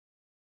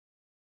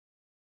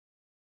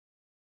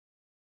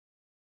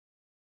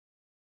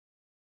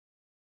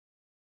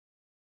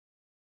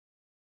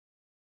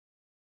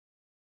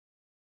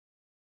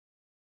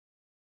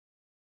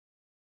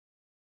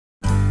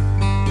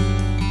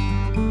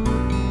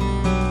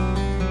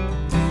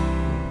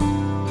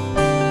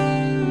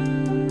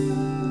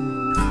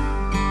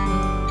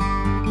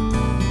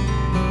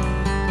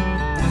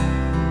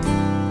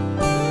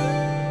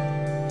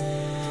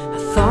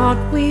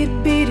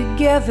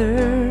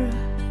together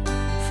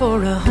for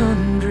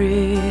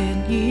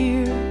 100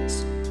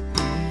 years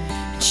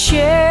and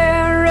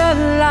share a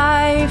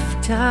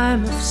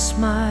lifetime of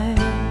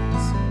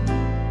smiles.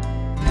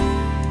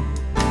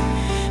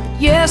 But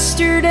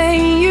yesterday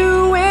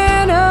you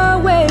went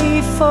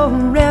away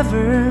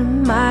forever,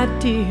 my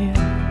dear,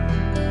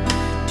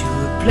 to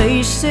a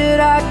place that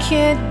I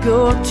can't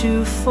go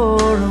to for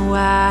a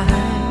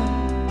while.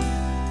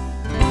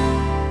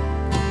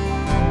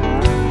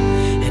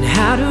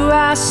 How do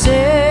I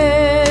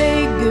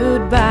say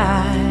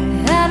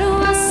goodbye? How do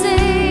I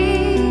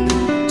say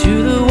to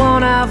the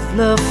one I've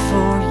loved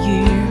for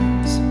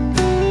years?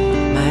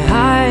 My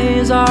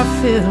eyes are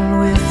filled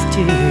with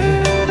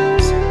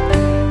tears.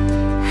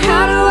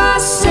 How do I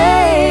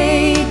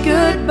say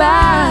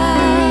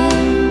goodbye?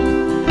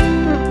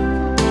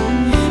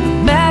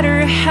 No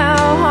matter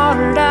how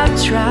hard I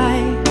try,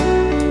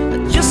 I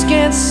just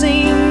can't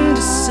seem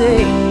to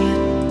say it.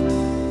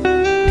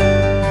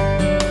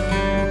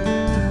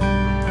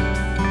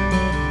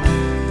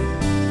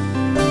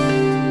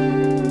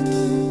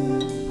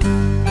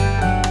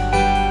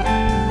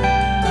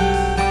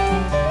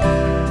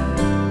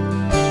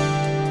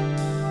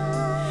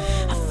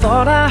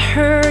 Thought I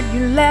heard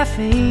you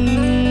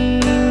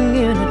laughing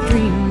in a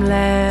dream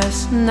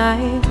last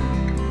night.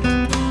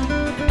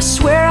 I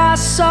swear I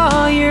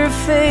saw your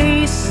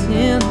face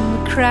in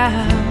the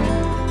crowd.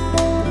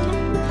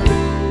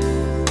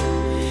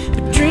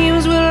 But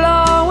dreams will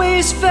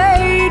always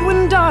fade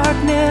when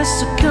darkness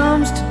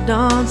succumbs to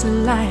dawn's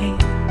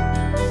light.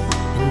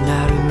 And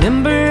I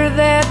remember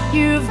that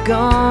you've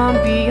gone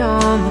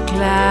beyond the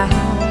clouds.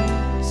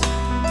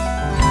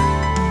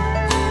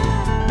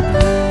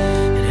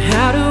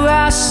 How do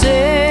I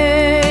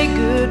say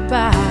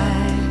goodbye?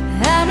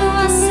 How do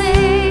I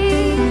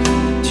say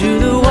to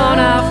the one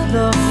I've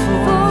loved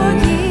for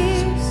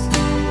years?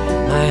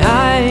 My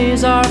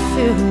eyes are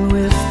filled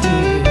with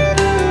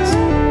tears.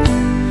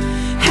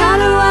 How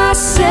do I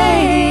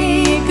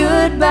say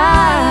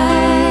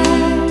goodbye?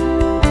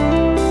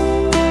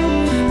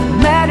 No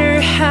matter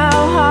how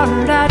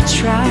hard I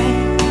try,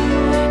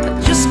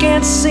 I just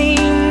can't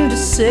seem to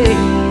say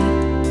it.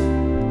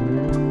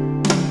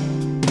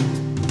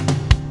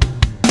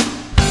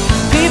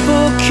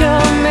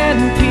 Come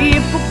and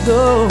people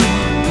go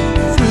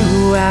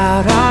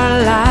throughout our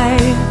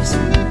lives.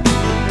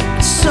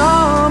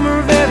 Some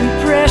are very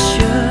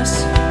precious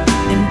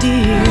and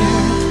dear.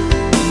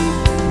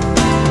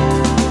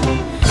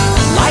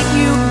 The light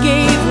you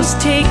gave was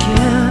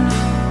taken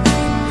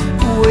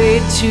way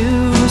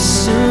too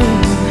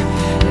soon.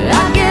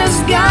 I guess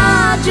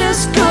God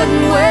just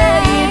couldn't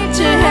wait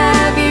to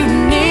have you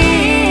near.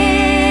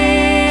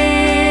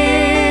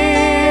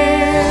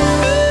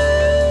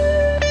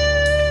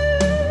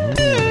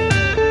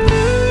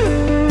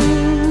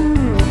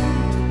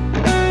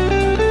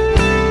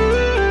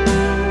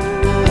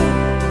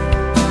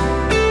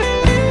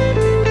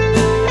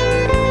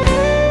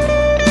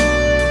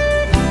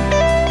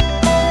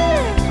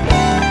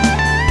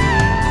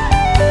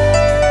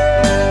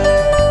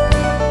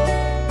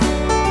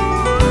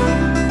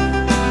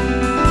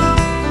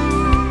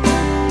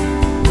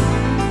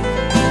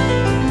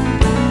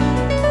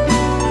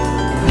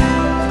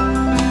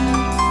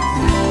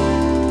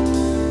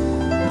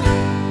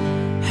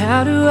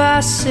 How do I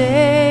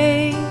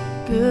say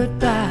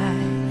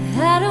goodbye?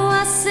 How do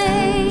I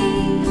say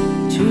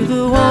to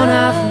the one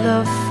I've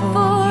loved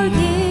for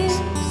years?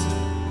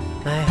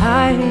 My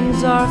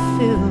eyes are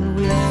filled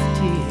with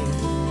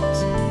tears.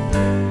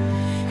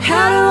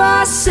 How do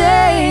I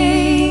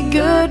say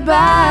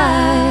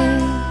goodbye?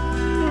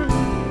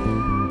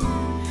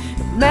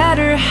 No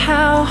matter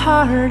how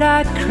hard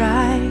I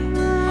cry,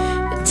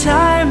 the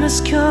time has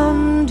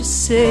come to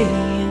say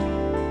it.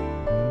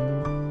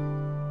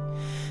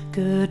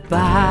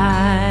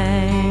 Goodbye.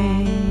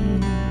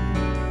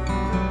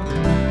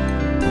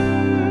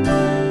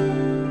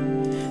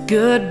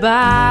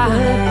 Goodbye.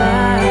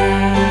 Goodbye.